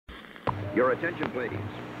Your attention,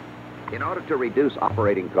 please. In order to reduce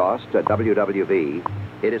operating costs at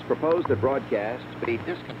WWV, it is proposed that broadcasts be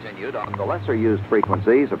discontinued on the lesser-used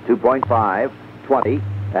frequencies of 2.5, 20,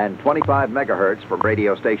 and 25 megahertz from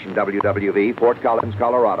radio station WWV, Fort Collins,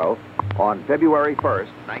 Colorado, on February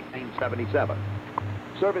 1st, 1977.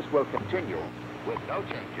 Service will continue with no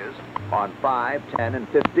changes on 5, 10, and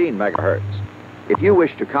 15 megahertz. If you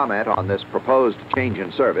wish to comment on this proposed change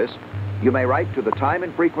in service, you may write to the Time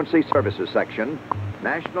and Frequency Services section,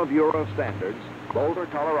 National Bureau of Standards, Boulder,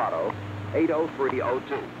 Colorado,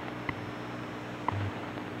 80302.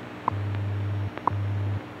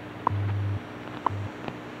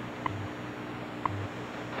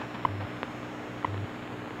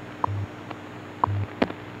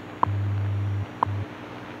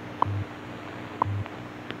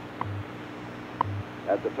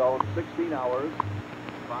 At the tone 16 hours,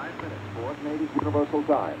 5 minutes, Coordinated Universal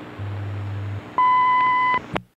Time.